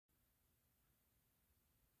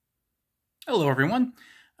Hello, everyone.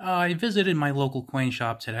 I visited my local coin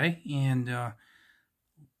shop today, and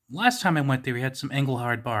last time I went there, he had some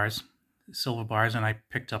Engelhard bars, silver bars, and I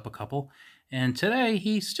picked up a couple. And today,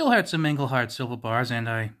 he still had some Engelhard silver bars, and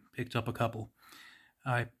I picked up a couple.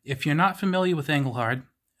 If you're not familiar with Engelhard,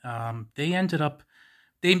 they ended up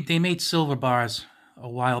they made silver bars a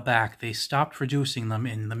while back. They stopped producing them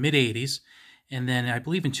in the mid '80s, and then I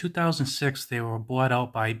believe in 2006 they were bought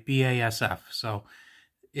out by BASF. So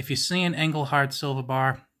if you see an Engelhard silver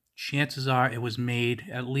bar, chances are it was made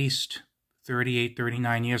at least 38,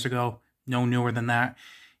 39 years ago, no newer than that,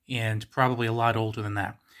 and probably a lot older than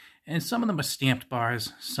that. And some of them are stamped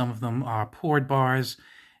bars, some of them are poured bars,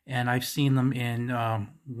 and I've seen them in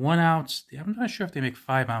 1 ounce. I'm not sure if they make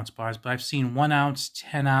 5 ounce bars, but I've seen 1 ounce,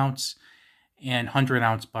 10 ounce, and 100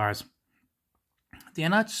 ounce bars. They're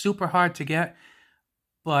not super hard to get,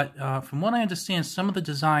 but from what I understand, some of the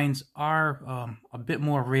designs are a bit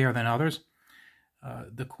more rare than others.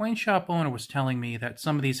 The coin shop owner was telling me that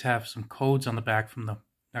some of these have some codes on the back from the,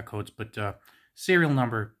 not codes, but serial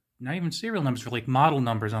number, not even serial numbers, like model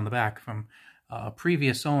numbers on the back from a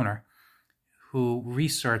previous owner who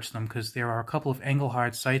researched them, because there are a couple of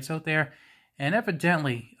Engelhard sites out there. And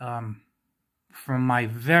evidently, from my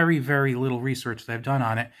very, very little research that I've done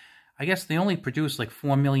on it, I guess they only produced like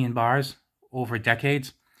 4 million bars over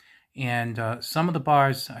decades. And some of the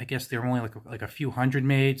bars, I guess they were only like a few hundred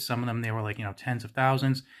made. Some of them, they were like, tens of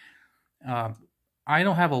thousands. I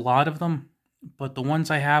don't have a lot of them, but the ones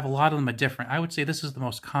I have, a lot of them are different. I would say this is the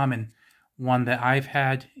most common one that I've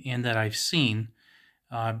had and that I've seen.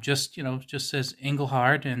 Just says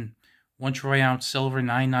Engelhard and 1 troy ounce silver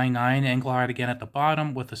 999, Engelhard again at the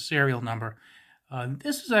bottom with a serial number.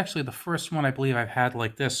 This is actually the first one I believe I've had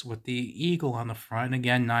like this with the eagle on the front.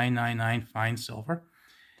 Again, 999 fine silver.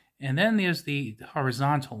 And then there's the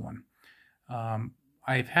horizontal one.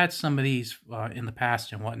 I've had some of these in the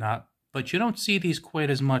past and whatnot, but you don't see these quite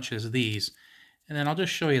as much as these. And then I'll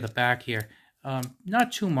just show you the back here.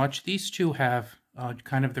 Not too much. These two have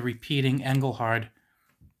kind of the repeating Engelhard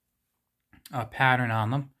pattern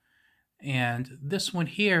on them. And this one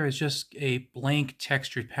here is just a blank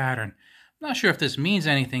textured pattern. I'm not sure if this means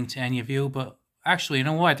anything to any of you, but actually, you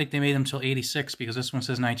know what? I think they made them until 86, because this one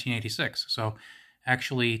says 1986. So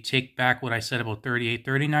actually take back what I said about 38,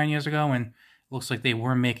 39 years ago, and it looks like they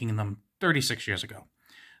were making them 36 years ago.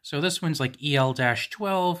 So this one's like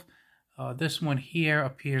EL-12. This one here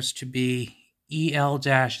appears to be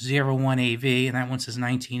EL-01AV, and that one says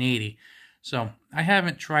 1980. So I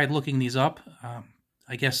haven't tried looking these up.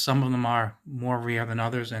 I guess some of them are more rare than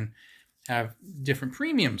others and have different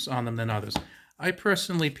premiums on them than others. I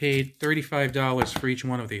personally paid $35 for each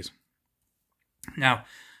one of these. Now,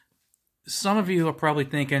 some of you are probably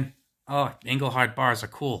thinking, oh, Engelhard bars are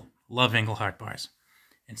cool. Love Engelhard bars.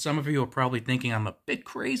 And some of you are probably thinking I'm a bit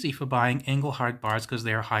crazy for buying Engelhard bars because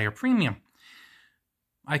they are higher premium.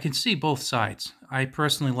 I can see both sides. I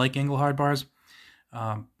personally like Engelhard bars.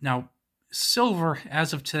 Now, silver,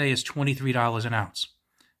 as of today, is $23 an ounce.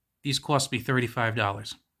 These cost me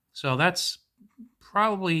 $35. So that's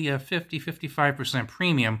probably a 50-55%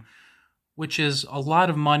 premium, which is a lot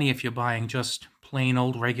of money if you're buying just plain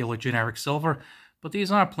old regular generic silver. But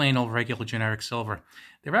these aren't plain old regular generic silver.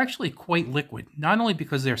 They're actually quite liquid, not only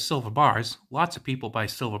because they're silver bars. Lots of people buy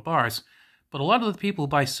silver bars, but a lot of the people who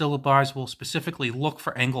buy silver bars will specifically look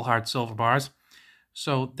for Engelhard silver bars.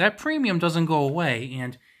 So that premium doesn't go away.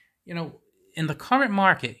 And, in the current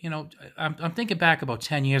market, I'm thinking back about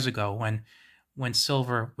 10 years ago when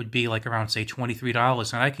silver would be like around, say,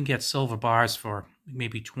 $23, and I can get silver bars for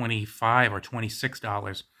maybe $25 or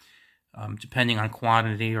 $26, depending on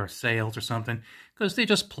quantity or sales or something, because they're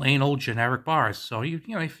just plain old generic bars. So you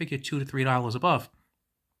figure $2 to $3 above.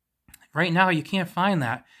 Right now, you can't find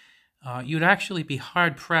that. You'd actually be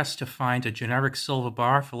hard pressed to find a generic silver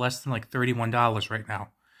bar for less than like $31 right now.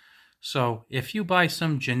 So if you buy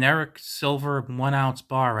some generic silver 1 ounce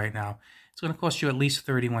bar right now, it's going to cost you at least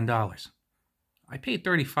 $31. I paid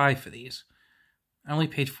 $35 for these. I only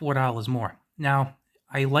paid $4 more. Now,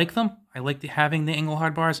 I like them. I like having the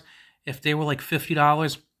Engelhard bars. If they were like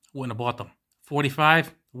 $50, wouldn't have bought them. $45,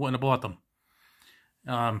 wouldn't have bought them.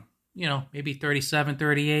 Maybe $37,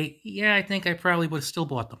 $38. Yeah, I think I probably would have still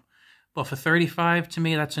bought them. But for $35, to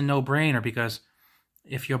me, that's a no-brainer, because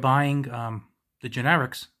if you're buying the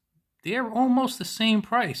generics, they're almost the same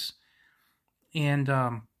price. And,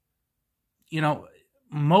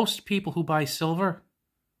 most people who buy silver,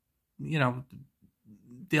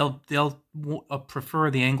 they'll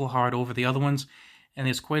prefer the Engelhard over the other ones, and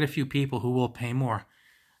there's quite a few people who will pay more.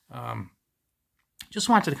 Just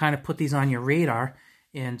wanted to kind of put these on your radar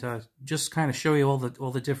and just kind of show you all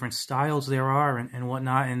the different styles there are and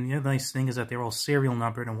whatnot. And the other nice thing is that they're all serial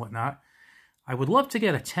numbered and whatnot. I would love to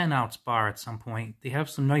get a 10-ounce bar at some point. They have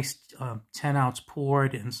some nice 10-ounce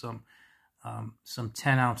poured and some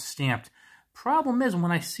 10-ounce stamped. Problem is,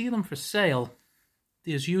 when I see them for sale,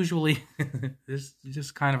 there's usually there's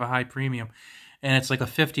just kind of a high premium, and it's like a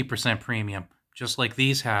 50% premium, just like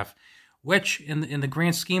these have, which in the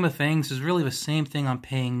grand scheme of things is really the same thing I'm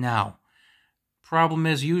paying now. Problem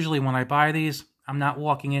is, usually when I buy these, I'm not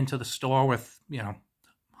walking into the store with,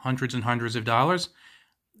 hundreds and hundreds of dollars.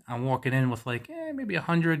 I'm walking in with like maybe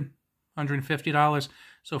 $100, $150.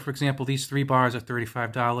 So for example, these 3 bars at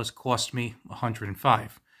 $35 cost me $105.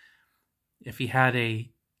 If he had a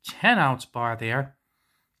 10-ounce bar there,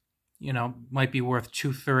 might be worth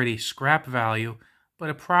 $230 scrap value, but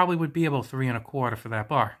it probably would be about $3 1/4 for that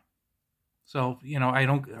bar. So,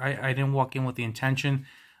 I didn't walk in with the intention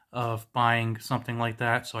of buying something like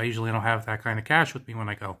that, so I usually don't have that kind of cash with me when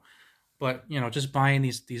I go. But, just buying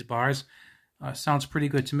these bars sounds pretty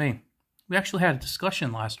good to me. We actually had a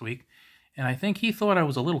discussion last week, and I think he thought I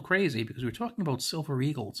was a little crazy because we were talking about Silver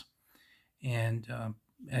Eagles. And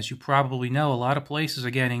as you probably know, a lot of places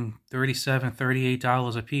are getting $37,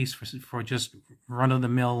 $38 a piece for just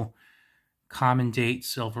run-of-the-mill common date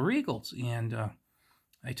Silver Eagles. And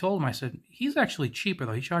I told him, I said, he's actually cheaper,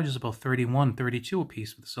 though. He charges about $31, $32 a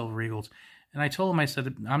piece for the Silver Eagles. And I told him, I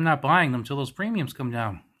said, I'm not buying them until those premiums come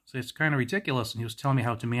down. So it's kind of ridiculous. And he was telling me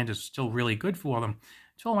how demand is still really good for them.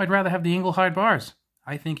 I told him I'd rather have the Engelhard bars.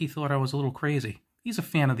 I think he thought I was a little crazy. He's a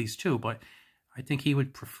fan of these too, but I think he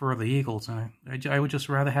would prefer the Eagles. And I would just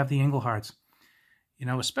rather have the Engelhards.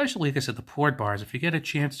 Especially, like I said, the poured bars. If you get a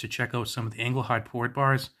chance to check out some of the Engelhard poured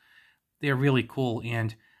bars, they're really cool.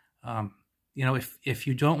 And, if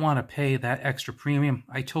you don't want to pay that extra premium,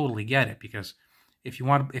 I totally get it. Because if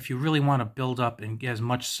you really want to build up and get as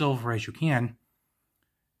much silver as you can,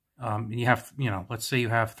 and you have, let's say you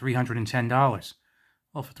have $310.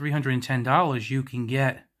 Well, for $310, you can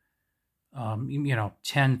get, 10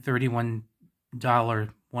 $31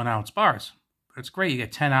 1-ounce bars. That's great. You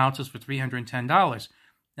get 10 ounces for $310.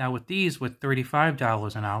 Now with these, with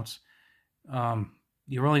 $35 an ounce,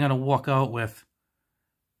 you're only going to walk out with,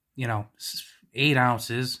 8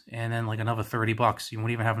 ounces and then like another $30. You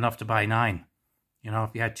won't even have enough to buy 9. If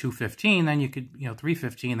you had 215, then you could,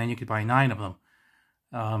 315, then you could buy 9 of them.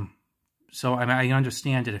 So I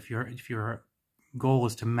understand it if your goal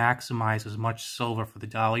is to maximize as much silver for the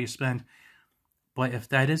dollar you spend. But if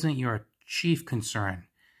that isn't your chief concern,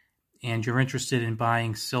 and you're interested in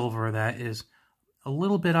buying silver that is a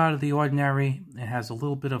little bit out of the ordinary and has a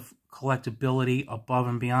little bit of collectability above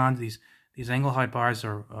and beyond, these Engelhard bars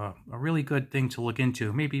are a really good thing to look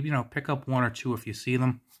into. Maybe, pick up 1 or 2 if you see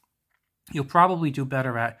them. You'll probably do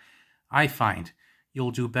better I find,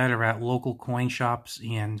 you'll do better at local coin shops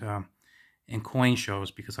and coin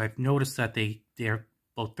shows, because I've noticed that they're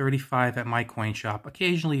about $35 at my coin shop.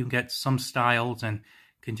 Occasionally you get some styles and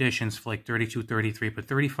conditions for like $32, $33, but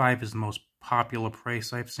 $35 is the most popular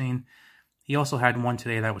price I've seen. He also had one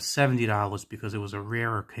today that was $70 because it was a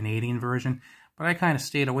rarer Canadian version, but I kind of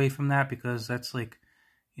stayed away from that because that's like,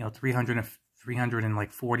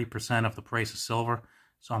 340% of the price of silver.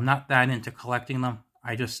 So I'm not that into collecting them.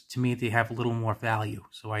 To me, they have a little more value,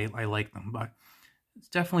 so I like them. But it's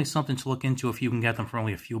definitely something to look into if you can get them for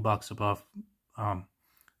only a few bucks above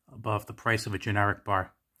the price of a generic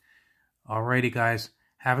bar. Alrighty, guys.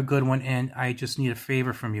 Have a good one, and I just need a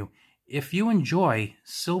favor from you. If you enjoy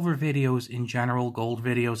silver videos in general, gold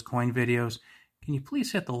videos, coin videos, can you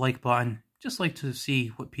please hit the like button? Just like to see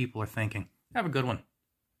what people are thinking. Have a good one.